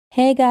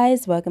Hey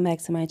guys, welcome back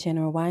to my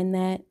channel Rewind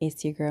That.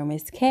 It's your girl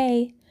Miss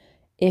K.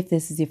 If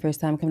this is your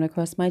first time coming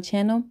across my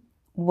channel,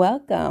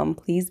 welcome.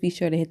 Please be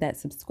sure to hit that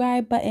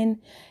subscribe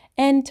button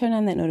and turn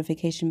on that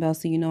notification bell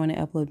so you know when I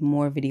upload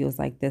more videos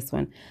like this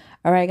one.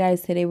 All right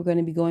guys, today we're going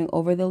to be going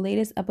over the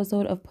latest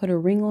episode of Put a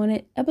Ring on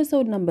It,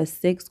 episode number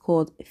 6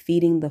 called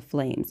Feeding the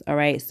Flames. All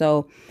right,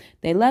 so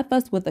they left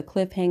us with a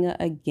cliffhanger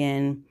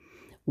again,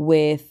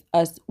 with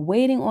us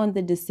waiting on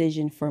the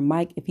decision for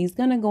Mike if he's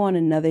going to go on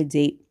another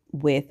date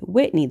with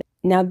Whitney.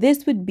 Now,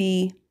 this would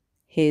be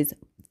his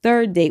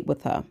third date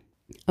with her.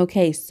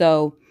 Okay,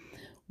 so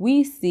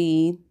we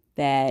see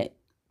that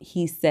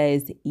he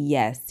says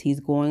yes, he's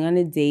going on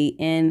a date,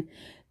 and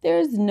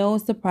there's no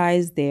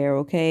surprise there,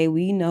 okay?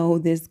 We know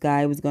this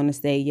guy was going to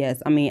say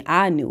yes. I mean,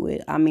 I knew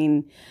it. I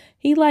mean,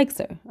 he likes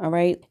her, all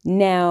right?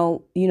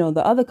 Now,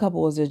 the other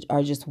couples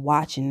are just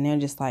watching, and they're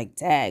just like,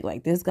 dag,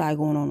 like this guy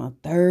going on a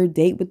third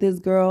date with this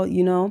girl,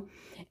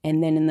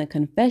 And then in the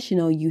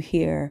confessional, you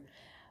hear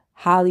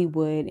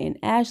Hollywood and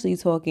Ashley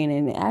talking,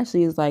 and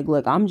Ashley is like,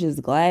 look, I'm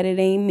just glad it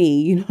ain't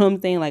me. You know what I'm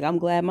saying? Like, I'm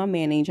glad my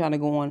man ain't trying to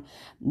go on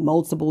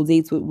multiple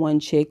dates with one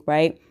chick,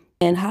 right?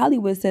 And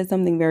Hollywood said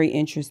something very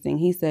interesting.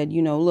 He said,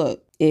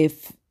 look,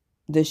 if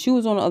the shoe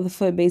was on the other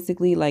foot,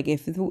 basically, like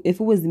if it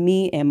was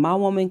me and my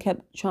woman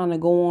kept trying to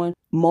go on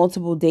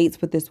multiple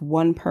dates with this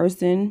one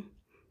person,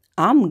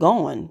 I'm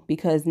gone,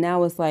 because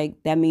now it's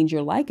like, that means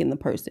you're liking the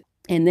person.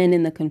 And then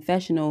in the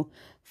confessional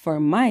for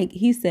Mike,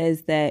 he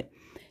says that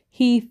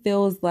he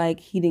feels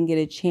like he didn't get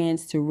a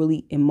chance to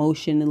really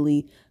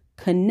emotionally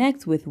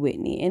connect with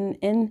Whitney.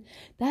 And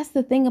that's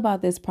the thing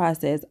about this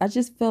process. I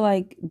just feel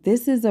like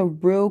this is a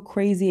real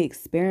crazy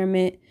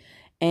experiment.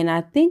 And I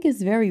think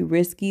it's very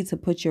risky to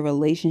put your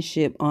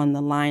relationship on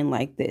the line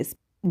like this.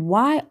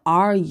 Why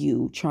are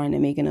you trying to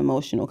make an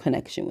emotional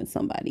connection with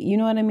somebody? You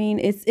know what I mean?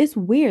 It's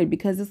weird,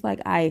 because it's like,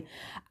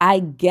 I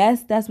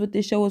guess that's what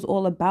this show is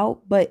all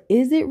about, but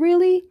is it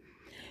really?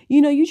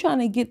 You're trying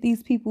to get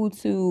these people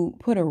to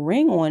put a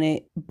ring on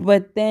it,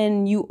 but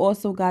then you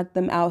also got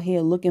them out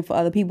here looking for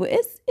other people.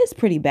 It's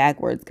pretty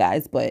backwards,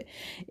 guys, but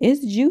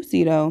it's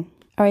juicy though.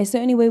 All right, so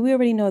anyway, we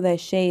already know that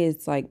Shay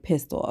is like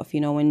pissed off.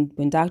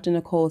 When Dr.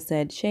 Nicole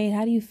said, Shay,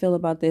 how do you feel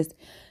about this?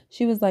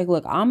 She was like,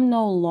 look, I'm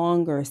no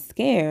longer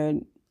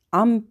scared.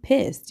 I'm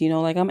pissed,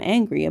 like I'm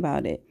angry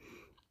about it.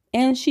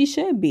 And she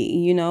should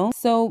be,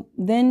 So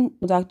then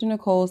Dr.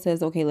 Nicole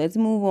says, okay, let's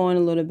move on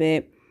a little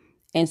bit.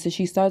 And so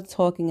she starts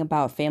talking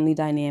about family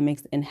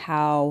dynamics and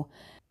how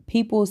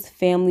people's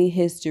family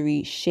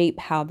history shape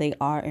how they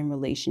are in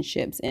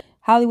relationships. And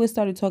Hollywood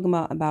started talking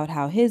about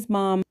how his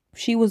mom,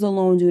 she was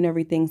alone doing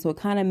everything. So it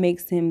kind of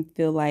makes him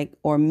feel like,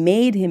 or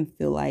made him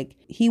feel like,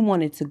 he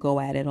wanted to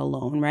go at it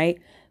alone, right?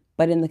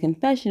 But in the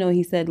confessional,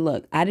 he said,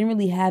 look, I didn't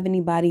really have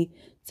anybody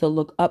to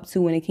look up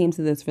to when it came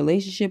to this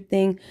relationship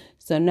thing.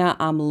 So now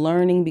I'm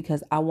learning,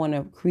 because I want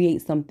to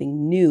create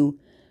something new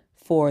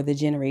for the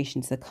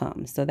generations to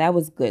come. So that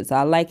was good. So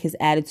I like his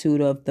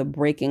attitude of the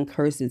breaking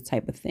curses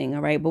type of thing.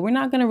 All right. But we're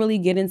not going to really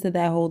get into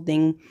that whole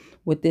thing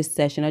with this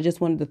session. I just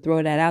wanted to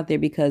throw that out there,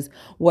 because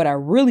what I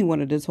really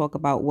wanted to talk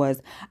about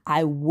was,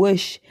 I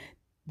wish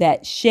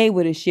that Shay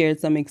would have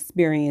shared some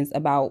experience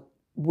about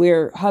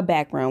where her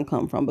background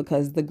come from,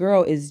 because the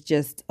girl is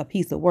just a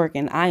piece of work,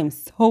 and I am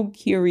so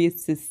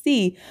curious to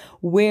see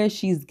where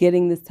she's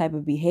getting this type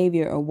of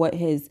behavior, or what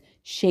has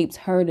shaped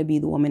her to be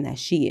the woman that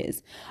she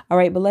is. All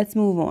right, but let's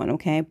move on.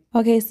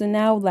 Okay, so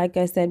now, like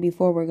I said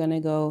before, we're gonna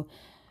go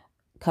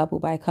couple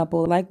by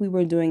couple, like we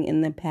were doing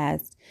in the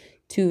past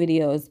 2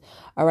 videos.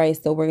 All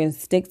right, so we're gonna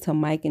stick to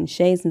Mike and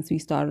Shay, since we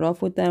started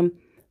off with them.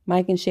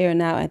 Mike and Shay are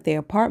now at their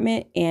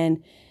apartment,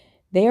 and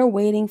they are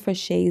waiting for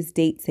Shay's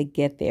date to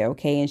get there,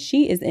 okay? And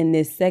she is in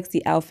this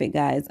sexy outfit,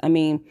 guys. I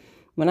mean,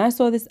 when I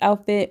saw this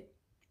outfit,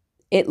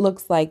 it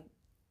looks like,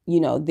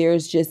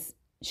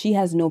 she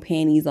has no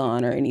panties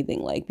on or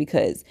anything,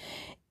 because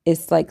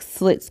it's like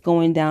slits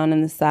going down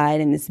on the side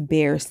and it's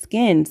bare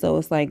skin. So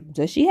it's like,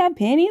 does she have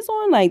panties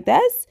on? Like,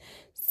 that's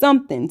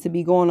something to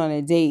be going on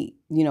a date.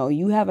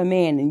 You have a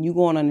man and you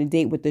going on a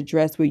date with the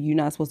dress where you're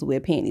not supposed to wear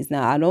panties.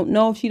 Now, I don't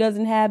know if she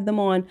doesn't have them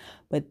on,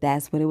 but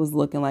that's what it was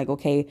looking like,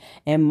 okay?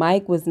 And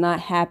Mike was not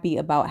happy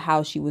about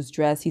how she was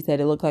dressed. He said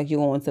it looked like you're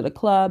going to the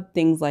club,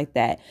 things like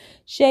that.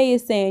 Shay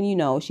is saying,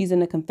 she's in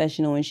the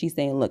confessional, and she's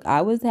saying, look,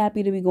 I was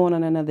happy to be going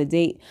on another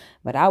date,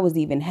 but I was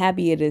even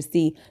happier to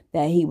see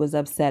that he was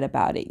upset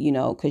about it,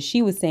 because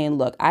she was saying,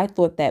 look, I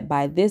thought that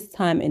by this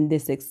time in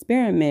this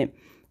experiment,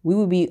 we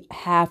would be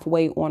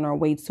halfway on our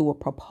way to a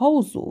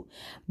proposal.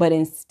 But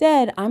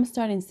instead, I'm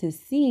starting to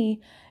see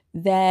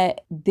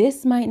that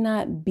this might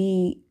not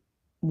be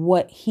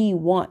what he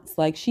wants.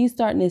 Like, she's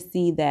starting to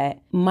see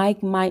that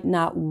Mike might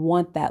not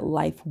want that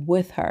life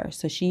with her.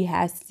 So she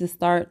has to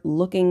start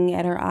looking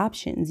at her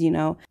options,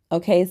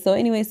 Okay, so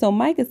anyway, so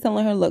Mike is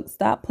telling her, look,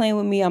 stop playing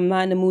with me. I'm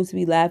not in the mood to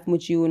be laughing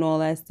with you and all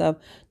that stuff.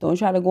 Don't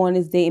try to go on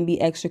this date and be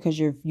extra because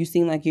you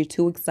seem like you're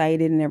too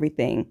excited and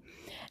everything.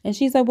 And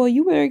she's like, well,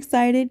 you were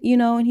excited, you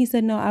know? And he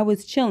said, no, I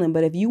was chilling.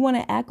 But if you want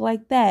to act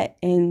like that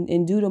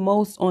and do the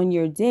most on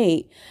your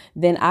date,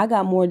 then I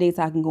got more dates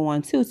I can go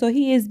on too. So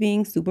he is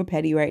being super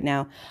petty right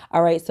now.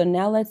 All right, so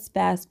now let's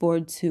fast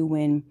forward to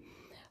when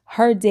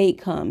her date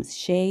comes.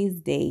 Shay's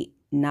date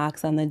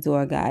knocks on the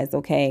door, guys,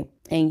 okay?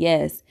 And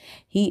yes,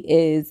 he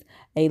is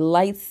a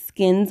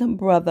light-skinned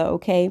brother,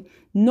 okay?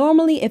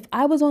 Normally, if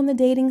I was on the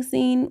dating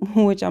scene,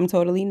 which I'm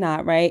totally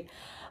not, right?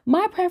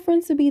 My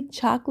preference would be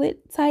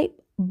chocolate type.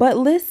 But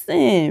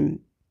listen,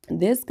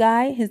 this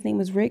guy, his name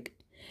was Rick.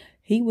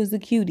 He was a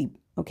cutie,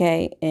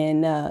 okay?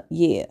 And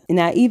yeah.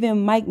 Now,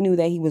 even Mike knew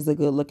that he was a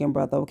good-looking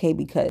brother, okay?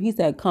 Because he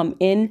said, come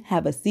in,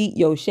 have a seat.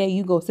 Yo, Shay,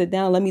 you go sit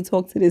down. Let me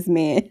talk to this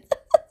man.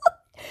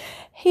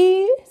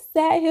 He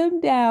sat him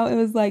down and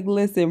was like,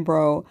 listen,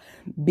 bro,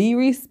 be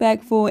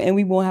respectful and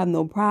we won't have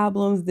no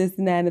problems, this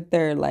and that and the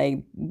third.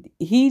 Like,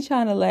 he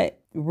trying to let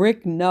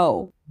Rick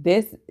know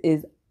this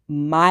is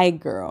my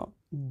girl.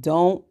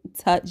 Don't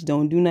touch,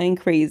 don't do nothing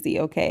crazy,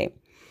 okay?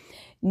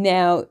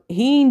 Now,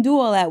 he didn't do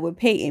all that with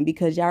Peyton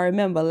because y'all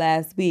remember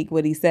last week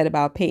what he said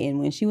about Peyton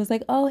when she was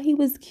like, oh, he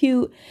was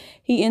cute.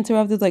 He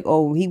interrupted like,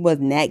 oh, he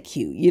wasn't that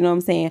cute. You know what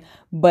I'm saying?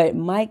 But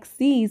Mike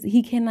sees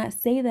he cannot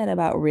say that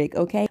about Rick,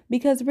 okay?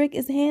 Because Rick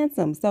is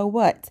handsome. So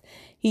what?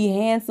 He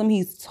handsome.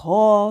 He's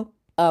tall.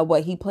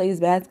 He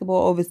plays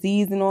basketball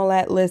overseas and all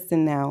that.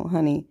 Listen now,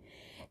 honey.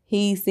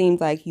 He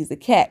seems like he's a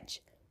catch.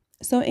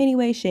 So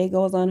anyway, Shay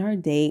goes on her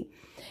date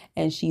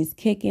and she's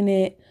kicking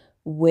it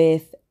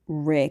with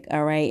Rick,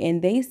 all right?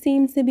 And they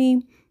seem to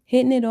be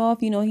hitting it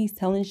off. You know, he's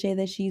telling Shay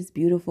that she's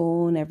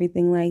beautiful and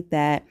everything like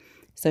that.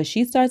 So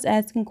she starts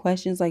asking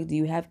questions like, do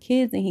you have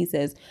kids? And he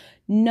says,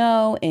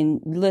 no.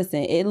 And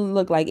listen, it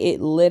looked like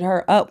it lit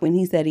her up when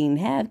he said he didn't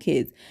have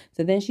kids.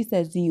 So then she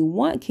says, do you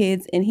want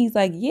kids? And he's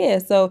like, yeah.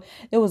 So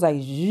it was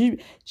like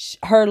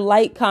her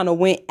light kind of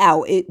went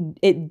out.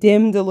 It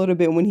dimmed a little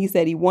bit when he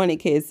said he wanted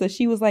kids. So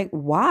she was like,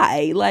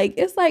 why? Like,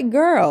 it's like,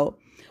 girl,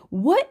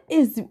 what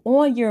is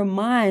on your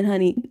mind,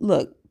 honey?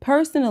 Look,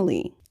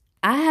 personally,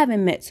 I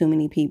haven't met too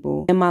many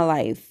people in my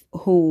life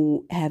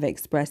who have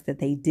expressed that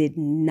they did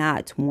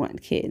not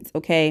want kids,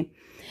 okay?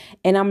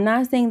 And I'm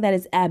not saying that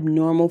it's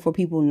abnormal for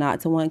people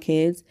not to want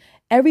kids.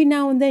 Every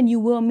now and then you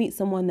will meet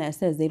someone that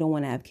says they don't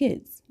want to have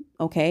kids,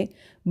 okay?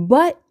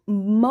 But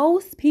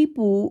most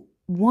people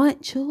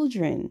want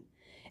children.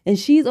 And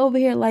she's over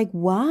here like,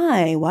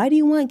 why? Why do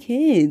you want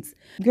kids?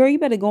 Girl, you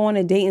better go on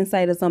a dating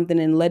site or something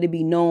and let it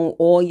be known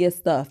all your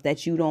stuff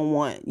that you don't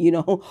want, you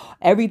know,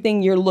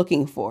 everything you're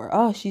looking for.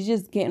 Oh, she's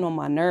just getting on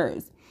my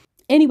nerves.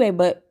 Anyway,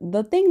 but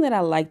the thing that I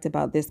liked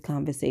about this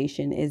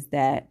conversation is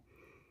that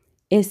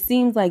it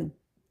seems like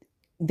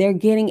they're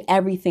getting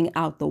everything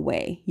out the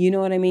way. You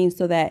know what I mean?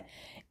 So that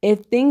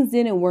if things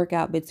didn't work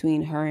out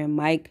between her and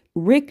Mike,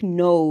 Rick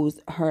knows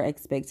her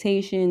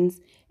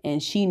expectations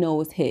and she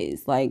knows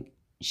his. Like,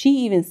 she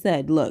even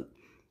said, look,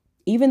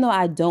 even though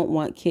I don't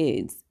want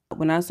kids,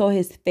 when I saw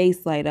his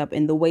face light up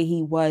and the way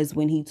he was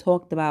when he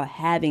talked about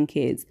having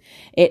kids,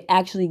 it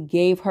actually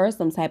gave her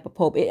some type of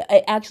hope. It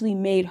actually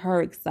made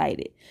her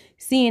excited.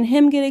 Seeing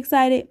him get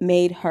excited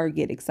made her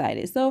get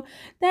excited. So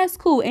that's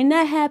cool. And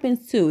that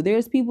happens too.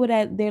 There's people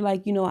that they're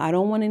like, you know, I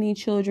don't want any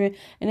children.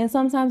 And then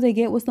sometimes they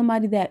get with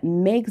somebody that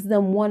makes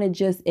them want to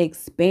just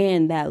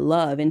expand that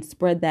love and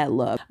spread that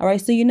love. All right.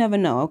 So you never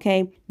know.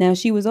 Okay. Now,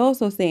 she was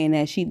also saying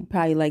that she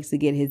probably likes to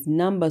get his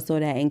number so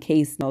that in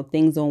case, you know,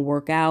 things don't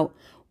work out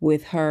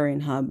with her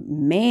and her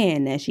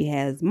man that she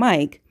has,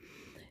 Mike,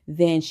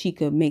 then she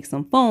could make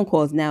some phone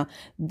calls. Now,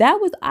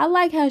 I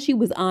like how she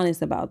was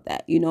honest about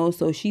that, you know,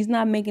 so she's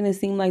not making it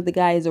seem like the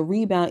guy is a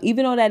rebound,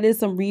 even though that is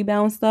some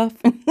rebound stuff.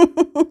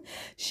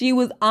 She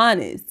was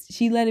honest.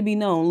 She let it be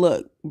known,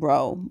 look,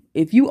 bro,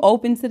 if you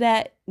open to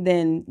that,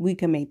 then we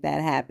can make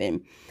that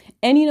happen.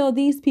 And, you know,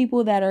 these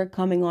people that are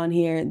coming on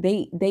here,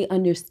 they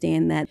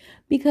understand that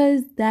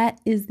because that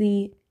is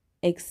the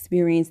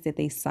experience that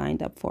they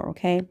signed up for,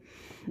 okay?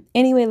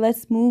 Anyway,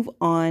 let's move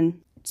on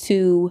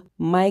to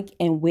Mike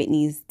and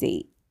Whitney's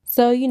date.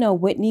 So, you know,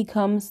 Whitney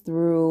comes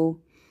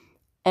through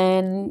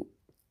and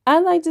I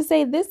like to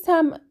say this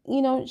time,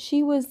 you know,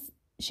 she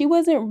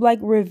wasn't like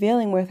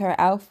revealing with her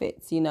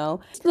outfits, you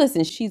know.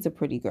 Listen, she's a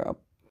pretty girl.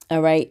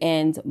 All right.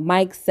 And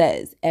Mike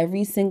says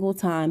every single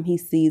time he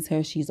sees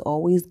her, she's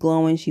always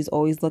glowing. She's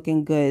always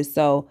looking good.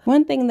 So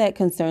one thing that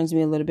concerns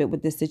me a little bit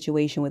with this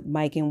situation with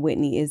Mike and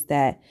Whitney is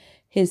that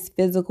his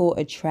physical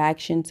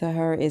attraction to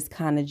her is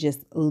kind of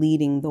just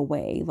leading the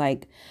way.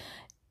 Like,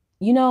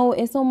 you know,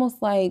 it's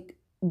almost like,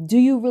 do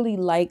you really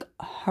like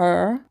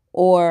her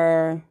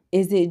or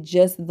is it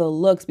just the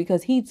looks?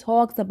 Because he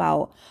talks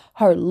about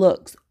her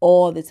looks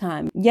all the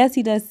time. Yes,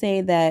 he does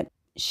say that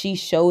she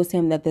shows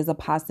him that there's a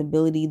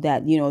possibility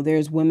that, you know,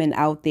 there's women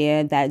out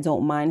there that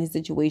don't mind his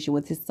situation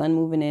with his son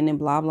moving in and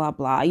blah, blah,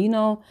 blah, you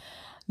know.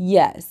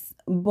 Yes,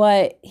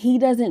 but he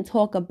doesn't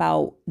talk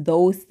about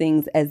those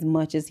things as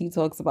much as he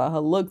talks about her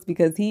looks,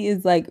 because he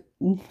is like,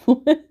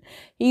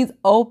 he's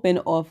open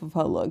off of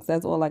her looks.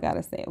 That's all I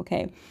gotta say,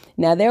 okay?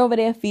 Now they're over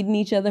there feeding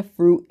each other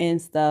fruit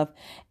and stuff.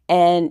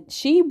 And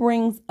she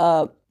brings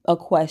up a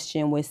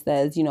question which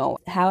says,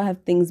 how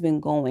have things been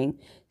going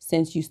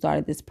since you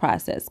started this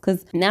process?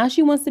 Because now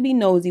she wants to be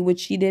nosy, which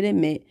she did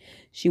admit.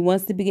 She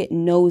wants to be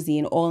getting nosy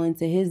and all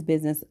into his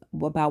business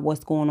about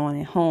what's going on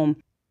at home.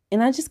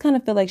 And I just kind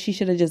of feel like she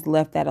should have just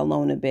left that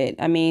alone a bit.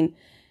 I mean,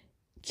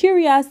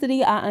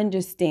 curiosity, I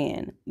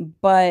understand,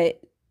 but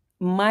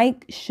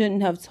Mike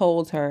shouldn't have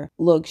told her,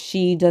 look,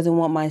 she doesn't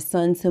want my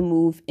son to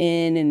move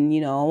in and,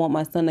 I want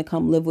my son to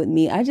come live with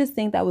me. I just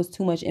think that was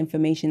too much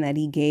information that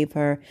he gave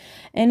her.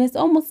 And it's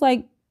almost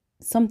like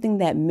something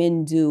that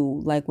men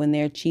do, like when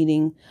they're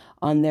cheating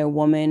on their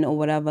woman or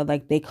whatever,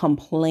 like they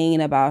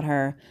complain about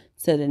her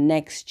to the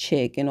next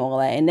chick and all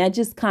that. And that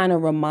just kind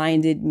of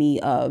reminded me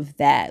of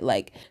that.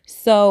 Like,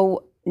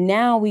 so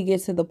now we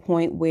get to the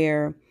point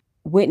where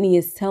Whitney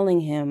is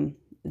telling him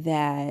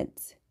that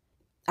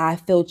I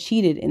feel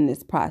cheated in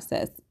this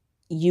process.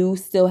 You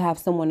still have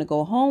someone to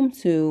go home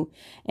to,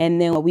 and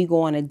then we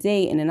go on a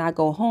date and then I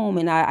go home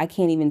and I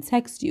can't even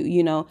text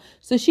you,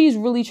 So she's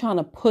really trying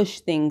to push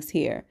things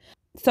here.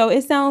 So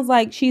it sounds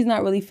like she's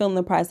not really feeling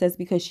the process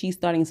because she's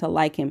starting to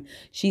like him.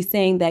 She's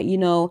saying that,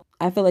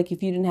 I feel like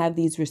if you didn't have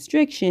these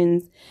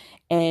restrictions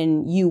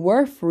and you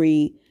were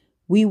free,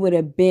 we would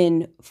have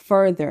been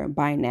further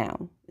by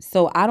now.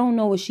 So I don't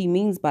know what she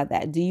means by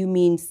that. Do you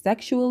mean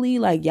sexually?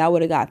 Like y'all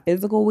would have got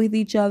physical with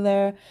each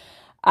other?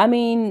 I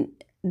mean,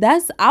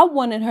 I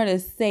wanted her to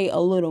say a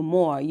little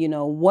more,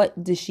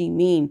 what does she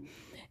mean?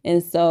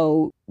 And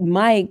so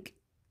Mike,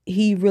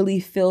 he really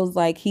feels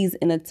like he's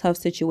in a tough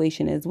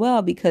situation as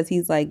well, because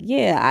he's like,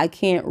 yeah, I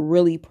can't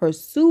really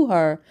pursue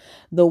her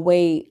the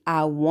way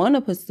I want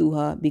to pursue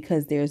her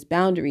because there's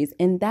boundaries.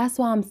 And that's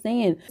why I'm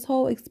saying this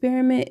whole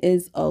experiment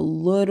is a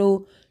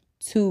little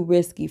too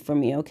risky for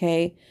me,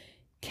 okay?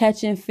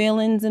 Catching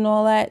feelings and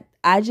all that,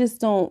 I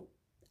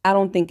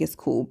don't think it's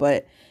cool.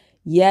 But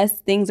yes,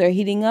 things are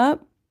heating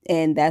up,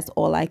 and that's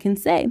all I can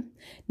say.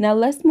 Now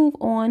let's move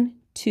on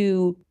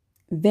to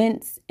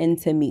Vince and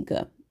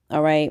Tamika.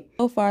 All right.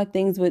 So far,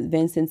 things with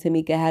Vince and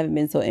Tamika haven't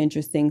been so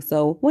interesting.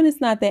 So when it's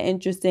not that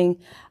interesting,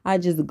 I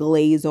just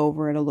glaze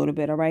over it a little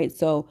bit. All right.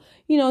 So,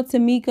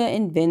 Tamika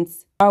and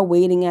Vince are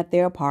waiting at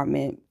their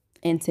apartment,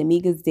 and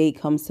Tamika's date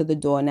comes to the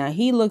door. Now,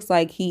 he looks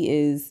like he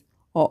is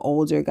an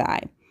older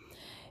guy.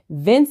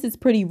 Vince is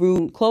pretty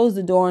rude. Close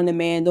the door on the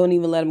man. Don't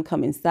even let him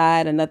come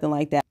inside or nothing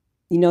like that.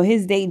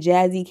 His date,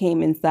 Jazzy,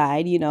 came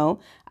inside.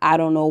 I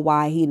don't know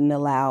why he didn't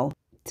allow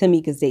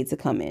Tamika's date to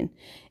come in.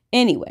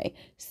 Anyway,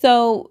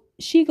 so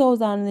she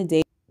goes on the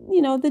date.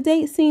 The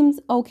date seems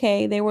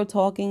okay. They were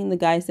talking. The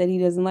guy said he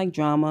doesn't like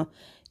drama.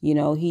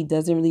 He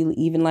doesn't really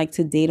even like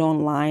to date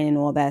online and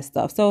all that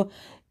stuff. So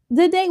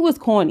the date was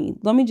corny.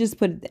 Let me just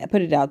put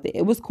it out there.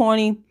 It was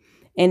corny,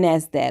 and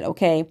that's that,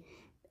 okay?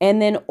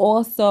 And then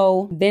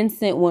also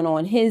Vincent went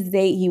on his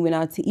date. He went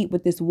out to eat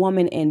with this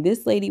woman, and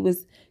this lady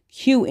was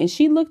cute, and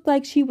she looked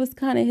like she was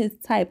kind of his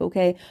type,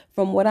 okay?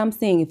 From what I'm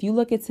saying, if you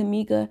look at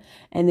Tamika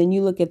and then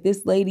you look at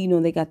this lady,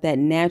 they got that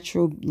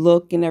natural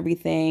look and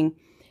everything.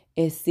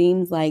 It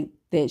seems like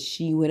that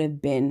she would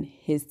have been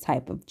his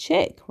type of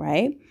chick,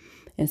 right?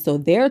 And so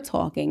they're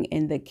talking,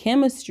 and the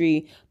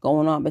chemistry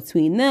going on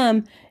between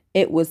them,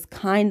 it was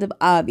kind of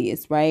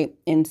obvious, right?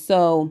 And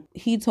so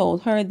he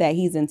told her that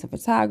he's into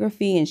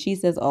photography, and she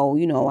says, oh,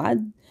 I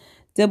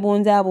dibble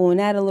and dabble in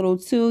that a little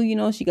too.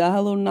 She got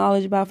her little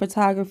knowledge about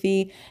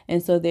photography.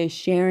 And so they're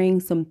sharing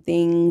some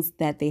things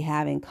that they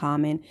have in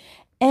common.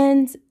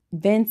 And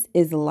Vince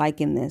is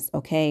liking this,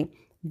 okay?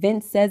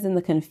 Vince says in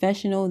the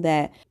confessional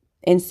that,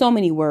 in so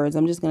many words,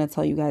 I'm just going to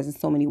tell you guys in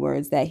so many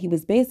words, that he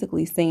was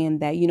basically saying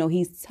that,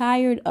 he's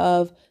tired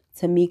of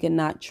Tamika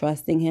not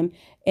trusting him,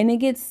 and it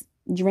gets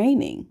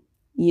draining,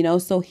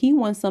 so he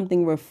wants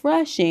something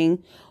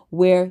refreshing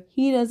where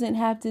he doesn't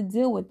have to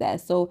deal with that.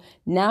 So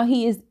now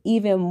he is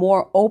even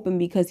more open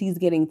because he's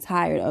getting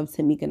tired of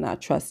Tamika not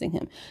trusting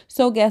him.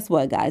 So guess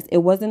what, guys? It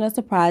wasn't a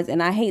surprise,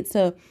 and I hate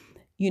to,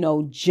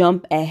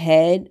 jump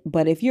ahead,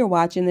 but if you're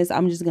watching this,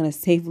 I'm just going to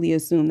safely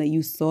assume that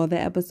you saw the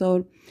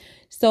episode.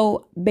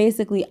 So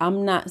basically,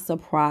 I'm not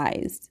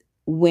surprised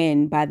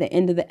when by the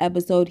end of the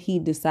episode, he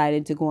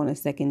decided to go on a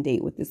second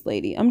date with this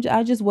lady.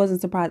 I just wasn't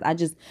surprised. I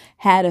just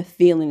had a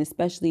feeling,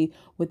 especially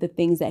with the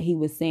things that he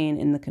was saying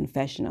in the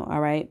confessional.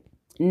 All right.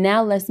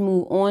 Now let's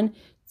move on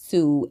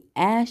to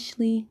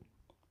Ashley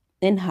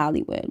and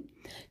Hollywood.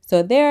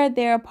 So they're at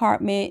their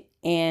apartment,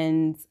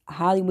 and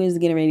Hollywood is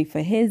getting ready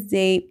for his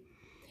date.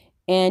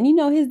 And,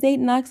 his date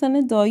knocks on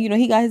the door.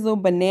 He got his little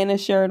banana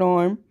shirt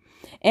on.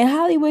 And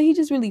Hollywood, he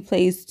just really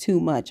plays too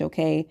much,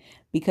 okay?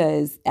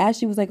 Because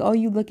Ashley was like, oh,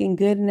 you looking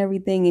good and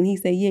everything. And he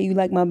said, yeah, you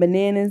like my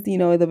bananas, the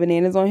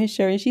bananas on his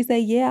shirt. And she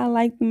said, yeah, I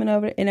like them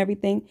and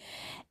everything.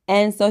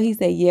 And so he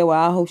said, yeah,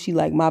 well, I hope she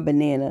like my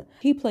banana.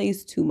 He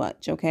plays too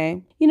much,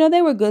 okay?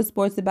 They were good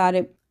sports about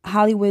it.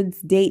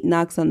 Hollywood's date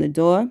knocks on the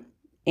door.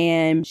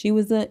 and she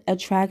was an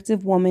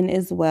attractive woman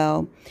as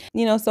well.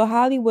 So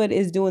Hollywood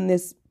is doing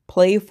this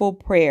playful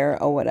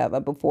prayer or whatever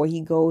before he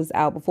goes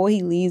out, before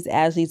he leaves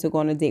Ashley to go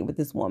on a date with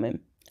this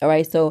woman. All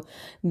right, so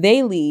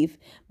they leave.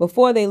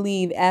 Before they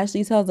leave,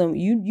 Ashley tells them,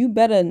 you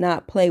better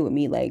not play with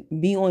me. Like,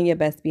 be on your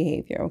best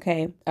behavior,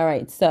 okay? All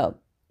right, so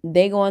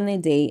they go on their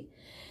date,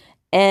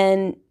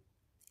 and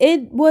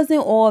it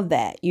wasn't all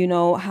that.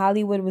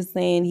 Hollywood was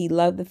saying he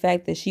loved the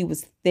fact that she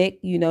was thick.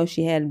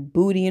 She had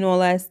booty and all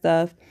that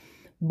stuff.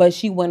 But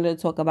she wanted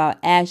to talk about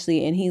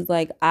Ashley. And he's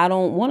like, I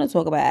don't want to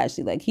talk about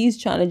Ashley. Like,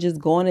 he's trying to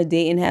just go on a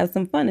date and have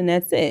some fun. And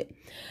that's it.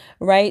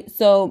 Right.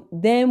 So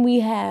then we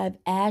have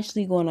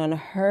Ashley going on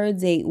her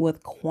date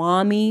with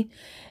Kwame.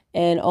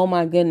 And oh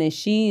my goodness,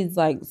 she's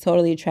like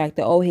totally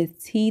attracted. Oh, his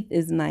teeth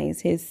is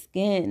nice. His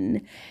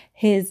skin,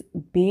 his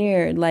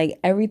beard, like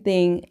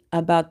everything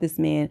about this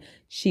man.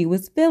 She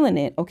was feeling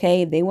it.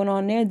 Okay. They went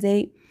on their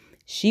date.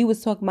 She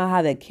was talking about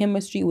how the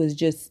chemistry was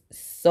just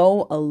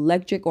so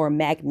electric or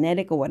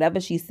magnetic or whatever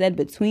she said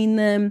between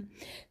them,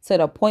 to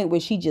the point where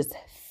she just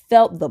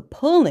felt the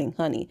pulling,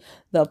 honey,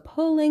 the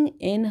pulling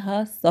in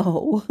her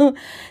soul.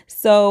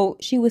 So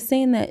she was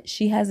saying that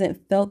she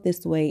hasn't felt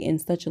this way in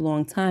such a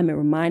long time. It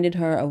reminded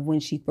her of when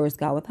she first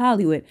got with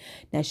Hollywood.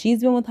 Now,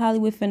 she's been with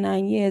Hollywood for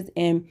 9 years,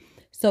 and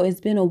so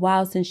it's been a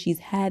while since she's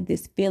had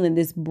this feeling,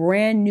 this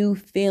brand new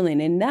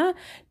feeling. And now,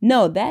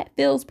 no, that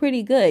feels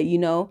pretty good,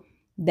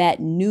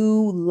 that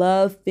new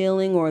love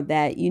feeling, or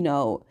that,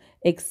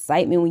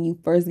 excitement when you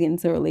first get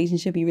into a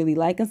relationship, you really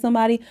liking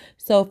somebody.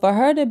 So for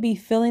her to be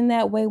feeling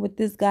that way with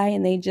this guy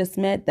and they just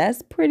met,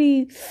 that's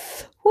pretty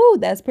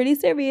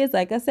serious.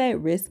 Like I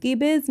said, risky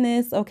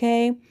business,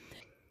 okay?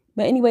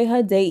 But anyway,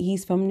 her date,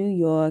 he's from New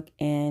York,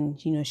 and,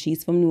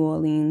 she's from New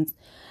Orleans.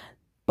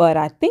 But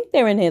I think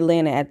they're in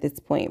Atlanta at this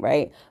point,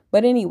 right?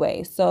 But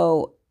anyway,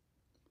 so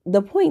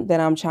the point that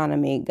I'm trying to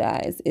make,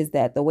 guys, is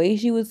that the way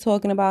she was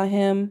talking about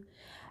him,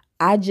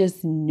 I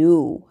just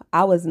knew.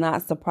 I was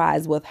not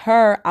surprised with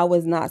her. I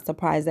was not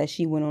surprised that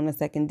she went on a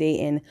second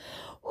date. And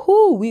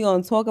we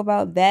gonna talk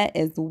about that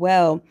as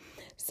well.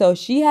 So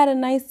she had a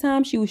nice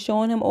time. She was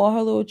showing him all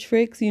her little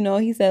tricks.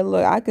 He said,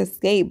 look, I could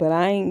skate, but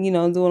I ain't,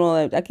 doing all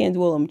that. I can't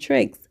do all them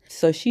tricks.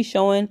 So she's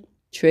showing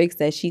tricks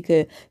that she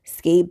could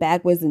skate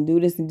backwards and do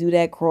this and do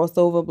that,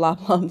 crossover, blah,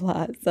 blah,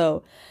 blah.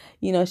 So,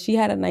 she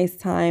had a nice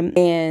time,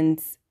 and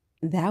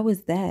that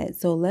was that.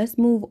 So let's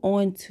move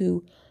on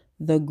to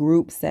the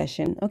group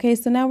session. Okay,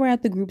 so now we're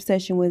at the group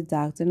session with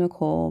Dr.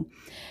 Nicole.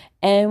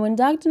 And when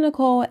Dr.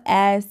 Nicole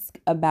asks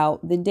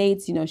about the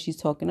dates, she's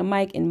talking to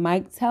Mike, and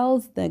Mike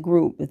tells the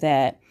group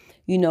that,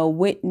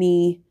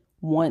 Whitney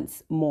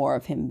wants more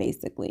of him,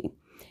 basically.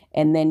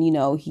 And then,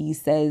 he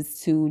says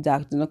to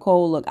Dr.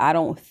 Nicole, look, I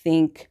don't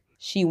think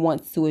she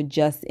wants to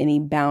adjust any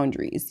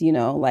boundaries,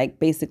 like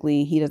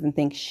basically he doesn't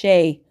think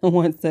Shay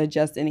wants to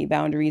adjust any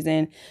boundaries.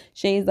 And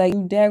Shay's like,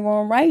 you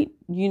daggone right.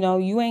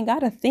 You ain't got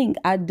to think.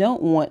 I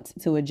don't want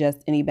to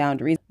adjust any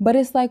boundaries. But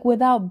it's like,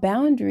 without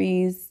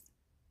boundaries,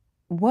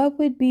 what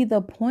would be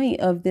the point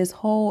of this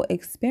whole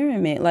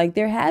experiment? Like,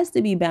 there has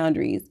to be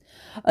boundaries.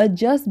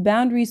 Adjust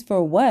boundaries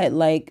for what?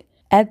 Like,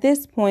 at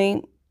this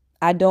point,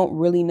 I don't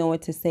really know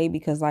what to say,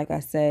 because like I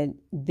said,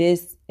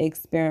 this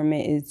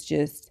experiment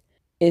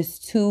is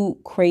too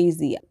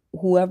crazy.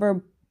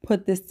 Whoever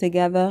put this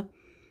together,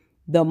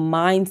 the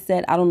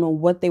mindset, I don't know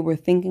what they were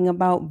thinking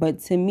about, but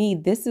to me,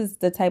 this is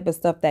the type of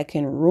stuff that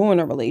can ruin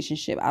a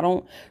relationship. I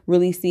don't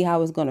really see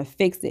how it's going to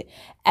fix it.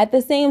 At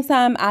the same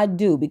time, I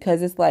do,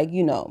 because it's like,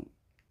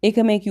 it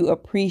can make you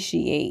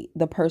appreciate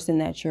the person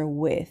that you're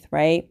with,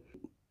 right?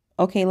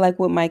 Okay, like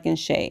with Mike and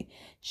Shay.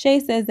 Shay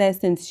says that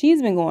since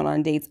she's been going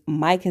on dates,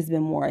 Mike has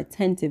been more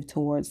attentive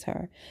towards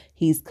her.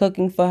 He's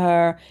cooking for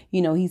her,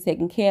 he's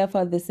taking care of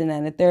her, this and that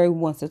and the third,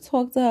 wants to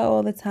talk to her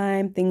all the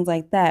time, things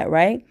like that,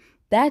 right?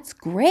 That's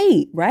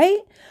great, right?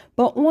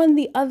 But on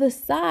the other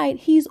side,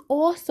 he's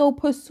also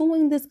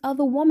pursuing this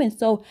other woman.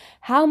 So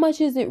how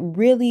much is it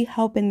really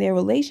helping their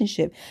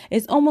relationship?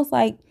 It's almost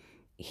like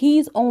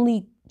he's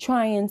only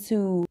trying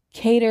to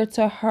cater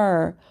to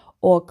her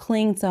or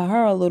cling to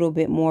her a little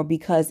bit more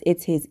because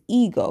it's his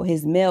ego.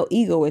 His male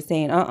ego is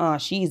saying,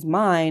 she's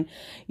mine.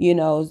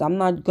 I'm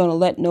not going to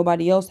let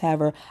nobody else have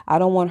her. I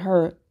don't want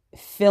her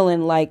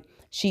feeling like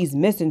she's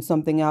missing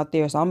something out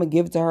there. So I'm going to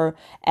give it to her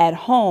at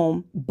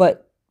home.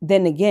 But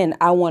then again,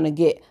 I want to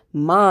get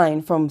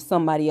mine from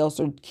somebody else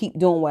or keep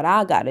doing what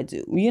I got to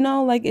do.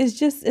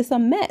 It's a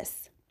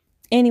mess.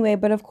 Anyway,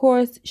 but of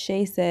course,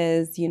 Shay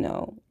says,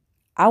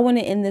 I want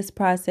to end this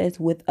process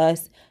with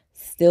us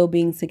still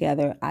being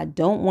together. I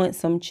don't want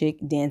some chick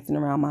dancing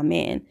around my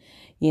man,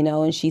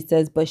 and she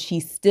says, but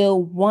she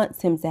still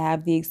wants him to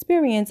have the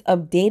experience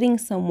of dating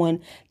someone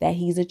that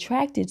he's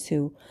attracted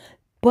to.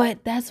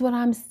 But that's what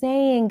I'm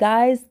saying,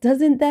 guys.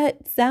 Doesn't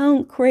that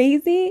sound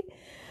crazy?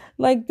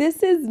 Like,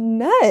 this is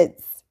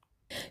nuts.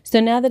 So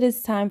now that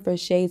it's time for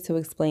Shay to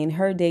explain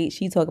her date,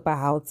 she talked about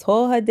how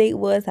tall her date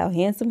was, how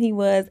handsome he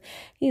was.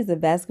 He's a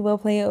basketball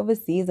player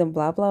overseas and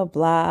blah, blah,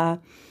 blah.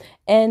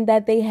 And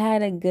that they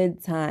had a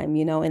good time,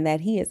 and that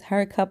he is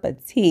her cup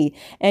of tea.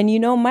 And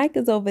Mike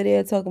is over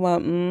there talking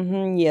about,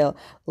 yeah,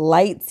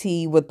 light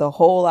tea with a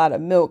whole lot of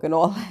milk and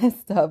all that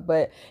stuff.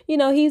 But,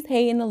 he's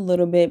hating a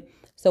little bit.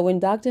 So when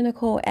Dr.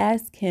 Nicole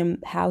asked him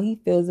how he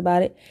feels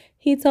about it,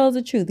 he tells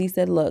the truth. He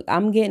said, look,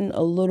 I'm getting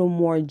a little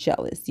more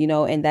jealous,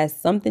 and that's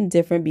something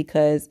different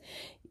because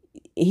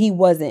he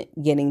wasn't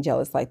getting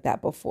jealous like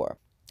that before.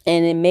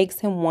 And it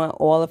makes him want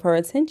all of her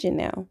attention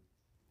now.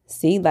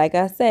 See, like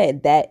I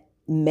said, that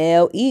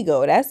male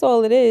ego, that's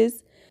all it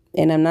is.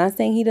 And I'm not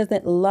saying he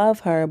doesn't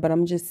love her, but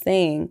I'm just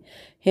saying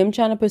him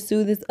trying to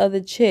pursue this other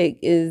chick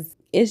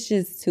it's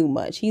just too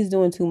much. He's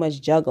doing too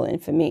much juggling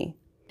for me.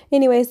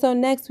 Anyway, so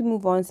next we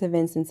move on to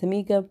Vince and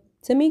Tamika.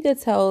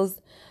 Tamika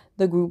tells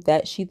the group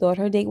that she thought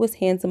her date was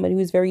handsome, but he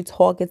was very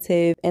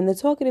talkative. And the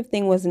talkative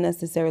thing wasn't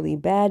necessarily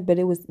bad, but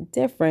it was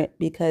different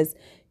because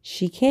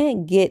she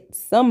can't get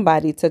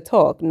somebody to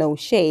talk. No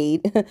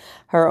shade.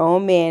 Her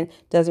own man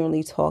doesn't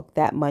really talk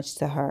that much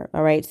to her.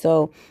 All right.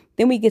 So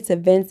then we get to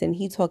Vince and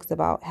he talks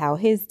about how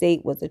his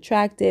date was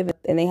attractive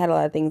and they had a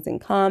lot of things in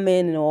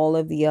common and all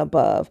of the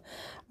above.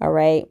 All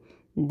right.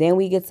 Then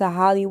we get to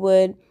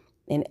Hollywood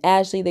and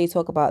Ashley. They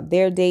talk about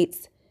their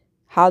dates.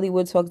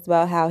 Hollywood talks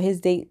about how his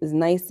date was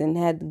nice and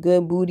had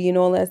good booty and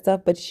all that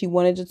stuff, but she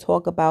wanted to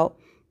talk about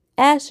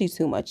Ashley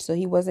too much, so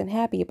he wasn't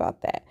happy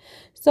about that.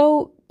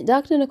 So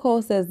Dr.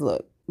 Nicole says,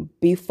 look,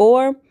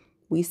 before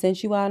we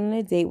sent you out on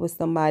a date with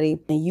somebody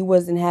and you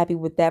wasn't happy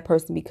with that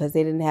person because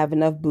they didn't have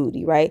enough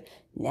booty, right?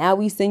 Now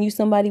we send you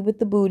somebody with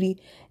the booty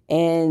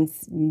and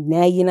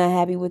now you're not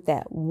happy with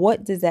that.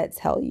 What does that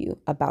tell you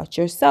about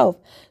yourself?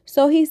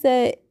 So he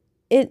said,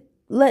 it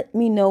let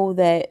me know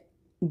that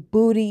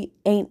booty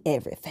ain't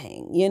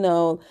everything.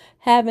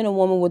 Having a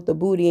woman with the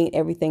booty ain't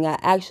everything. I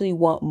actually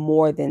want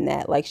more than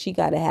that. Like, she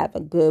got to have a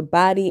good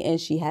body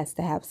and she has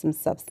to have some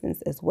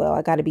substance as well.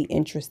 I got to be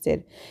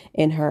interested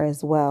in her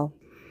as well.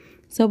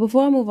 So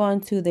before I move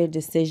on to their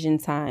decision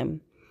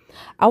time,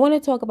 I want to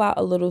talk about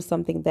a little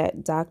something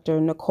that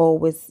Dr. Nicole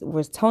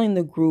was telling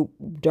the group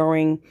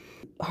during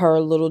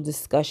her little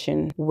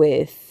discussion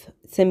with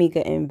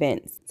Tamika and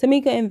Vince.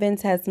 Tamika and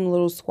Vince had some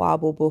little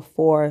squabble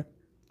before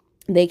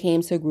they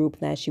came to a group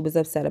that she was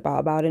upset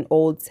about an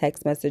old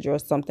text message or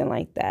something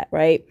like that,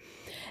 right?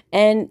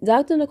 And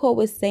Dr. Nicole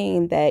was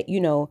saying that,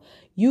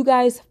 you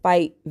guys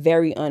fight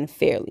very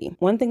unfairly.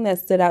 One thing that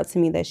stood out to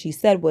me that she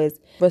said was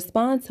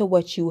respond to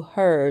what you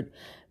heard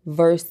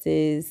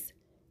versus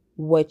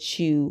what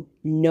you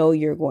know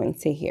you're going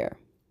to hear,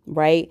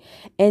 right?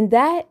 And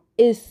that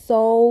is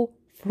so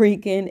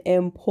freaking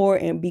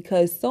important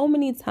because so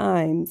many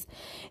times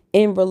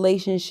in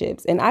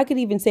relationships, and I could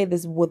even say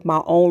this with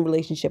my own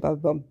relationship,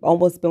 I've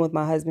almost been with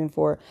my husband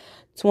for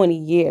 20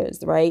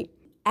 years, right?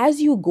 As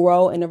you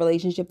grow in a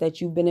relationship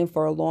that you've been in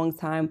for a long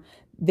time,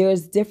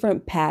 there's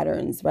different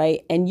patterns,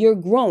 right? And you're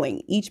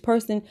growing. Each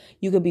person,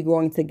 you could be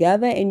growing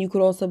together and you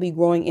could also be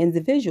growing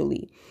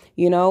individually,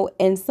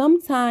 and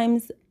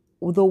sometimes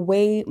the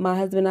way my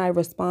husband and I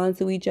respond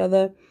to each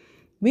other,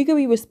 we could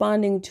be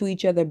responding to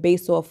each other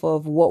based off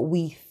of what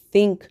we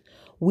think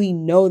we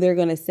know they're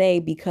going to say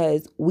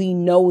because we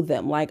know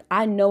them. Like,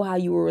 I know how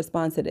you will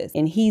respond to this.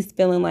 And he's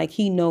feeling like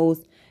he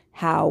knows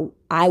how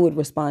I would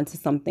respond to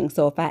something.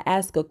 So if I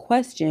ask a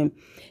question,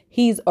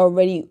 he's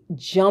already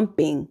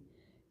jumping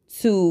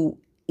to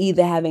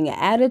either having an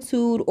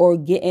attitude or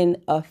getting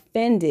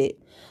offended.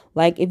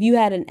 Like, if you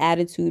had an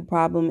attitude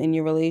problem in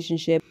your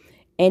relationship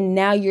and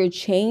now you're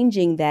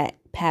changing that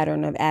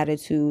pattern of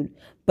attitude,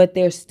 but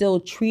they're still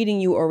treating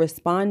you or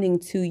responding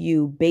to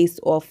you based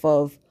off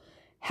of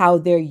how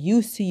they're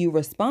used to you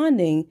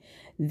responding,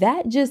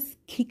 that just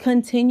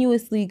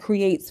continuously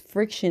creates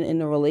friction in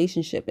the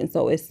relationship. And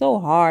so it's so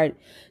hard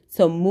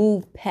to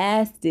move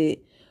past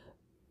it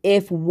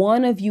if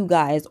one of you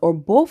guys or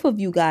both of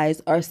you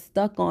guys are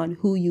stuck on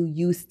who you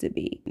used to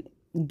be.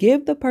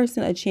 Give the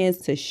person a chance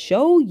to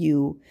show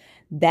you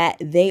that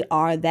they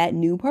are that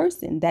new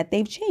person, that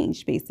they've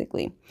changed,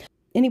 basically.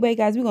 Anyway,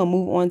 guys, we're going to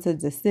move on to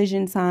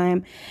decision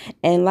time.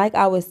 And like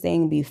I was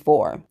saying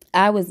before,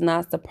 I was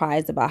not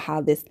surprised about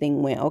how this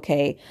thing went.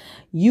 Okay,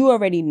 you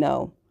already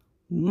know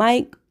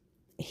Mike,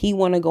 he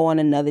want to go on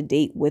another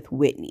date with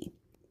Whitney.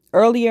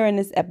 Earlier in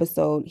this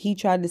episode, he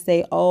tried to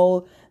say,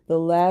 oh, the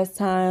last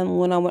time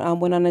when I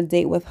went on a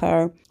date with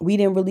her, we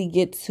didn't really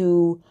get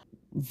to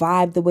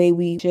vibe the way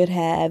we should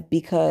have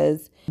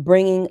because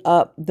bringing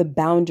up the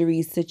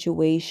boundaries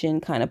situation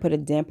kind of put a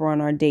damper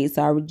on our date.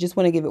 So I would just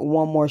want to give it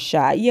one more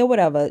shot. Yeah,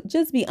 whatever.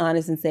 Just be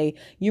honest and say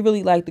you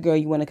really like the girl.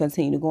 You want to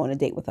continue to go on a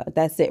date with her.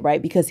 That's it,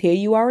 right? Because here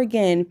you are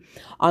again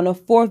on a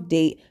fourth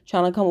date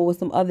trying to come up with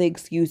some other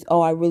excuse.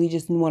 Oh, I really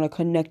just want to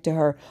connect to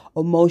her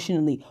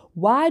emotionally.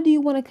 Why do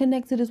you want to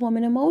connect to this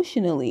woman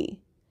emotionally?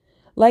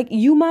 Like,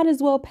 you might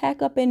as well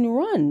pack up and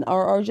run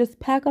or just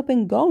pack up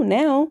and go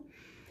now.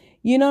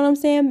 You know what I'm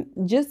saying?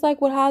 Just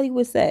like what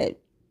Hollywood said.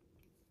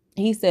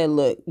 He said,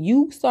 look,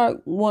 you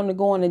start wanting to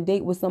go on a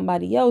date with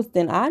somebody else,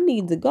 then I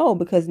need to go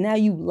because now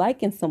you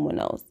liking someone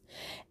else.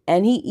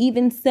 And he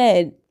even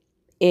said,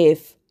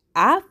 if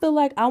I feel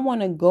like I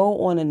want to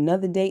go on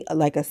another date,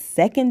 like a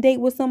second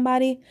date with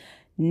somebody,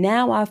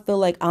 now I feel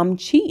like I'm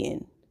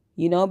cheating,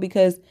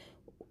 because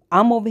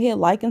I'm over here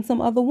liking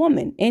some other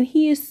woman. And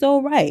he is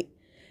so right.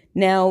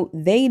 Now,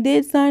 they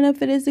did sign up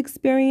for this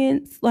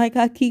experience, like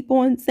I keep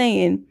on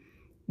saying,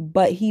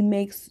 but he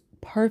makes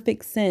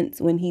perfect sense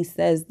when he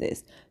says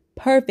this.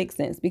 Perfect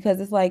sense,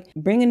 because it's like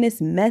bringing this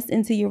mess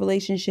into your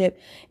relationship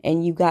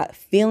and you got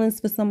feelings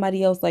for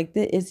somebody else like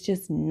this. It's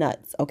just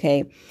nuts.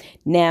 Okay.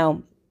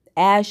 Now,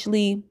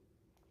 Ashley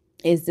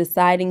is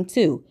deciding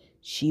too.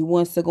 She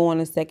wants to go on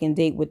a second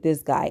date with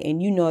this guy.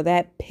 And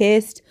that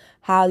pissed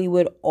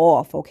Hollywood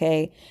off,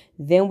 okay?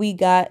 Then we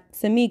got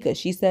Tamika.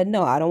 She said,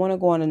 no, I don't want to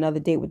go on another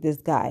date with this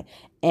guy.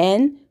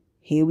 And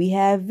here we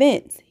have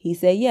Vince. He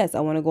said, yes, I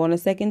want to go on a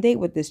second date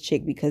with this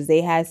chick because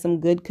they had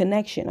some good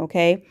connection,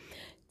 okay?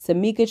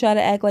 Tamika tried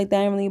to act like that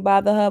didn't really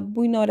bother her.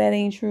 We know that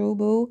ain't true,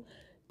 boo.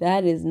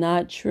 That is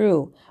not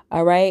true,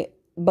 all right?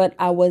 But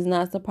I was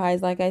not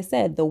surprised, like I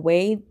said. The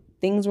way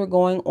things were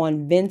going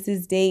on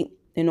Vince's date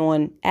and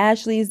on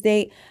Ashley's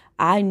date,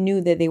 I knew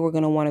that they were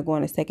going to want to go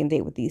on a second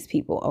date with these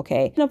people,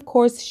 okay? And of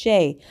course,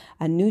 Shay.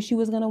 I knew she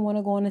was going to want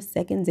to go on a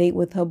second date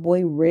with her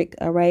boy Rick,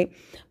 all right?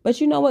 But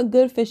you know what?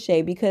 Good for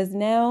Shay, because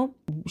now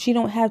she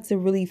don't have to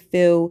really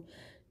feel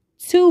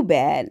too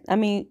bad. I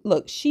mean,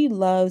 look, she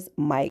loves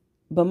Mike.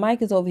 But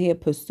Mike is over here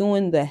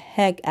pursuing the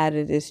heck out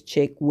of this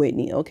chick,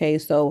 Whitney, okay?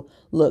 So,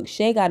 look,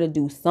 Shay got to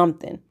do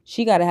something.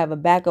 She got to have a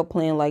backup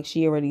plan like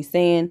she already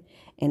saying,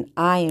 and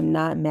I am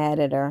not mad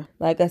at her.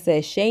 Like I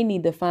said, Shay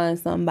need to find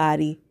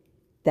somebody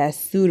that's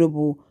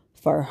suitable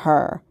for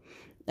her,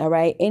 all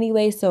right?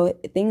 Anyway, so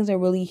things are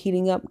really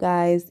heating up,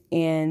 guys,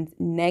 and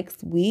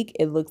next week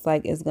it looks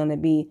like it's going to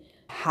be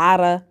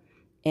hotter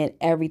and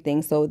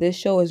everything. So this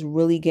show is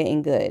really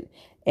getting good.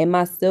 Am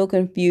I still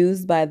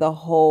confused by the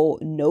whole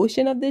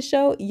notion of this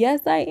show?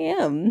 Yes, I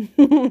am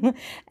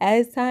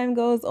as time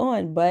goes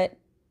on, but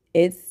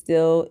it's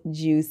still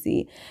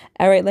juicy.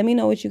 All right, let me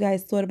know what you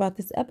guys thought about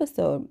this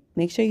episode.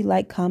 Make sure you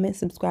like, comment,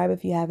 subscribe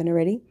if you haven't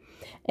already,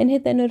 and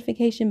hit that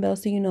notification bell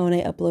so you know when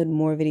I upload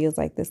more videos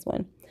like this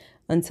one.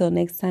 Until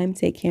next time,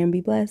 take care and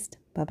be blessed.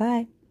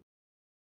 Bye-bye.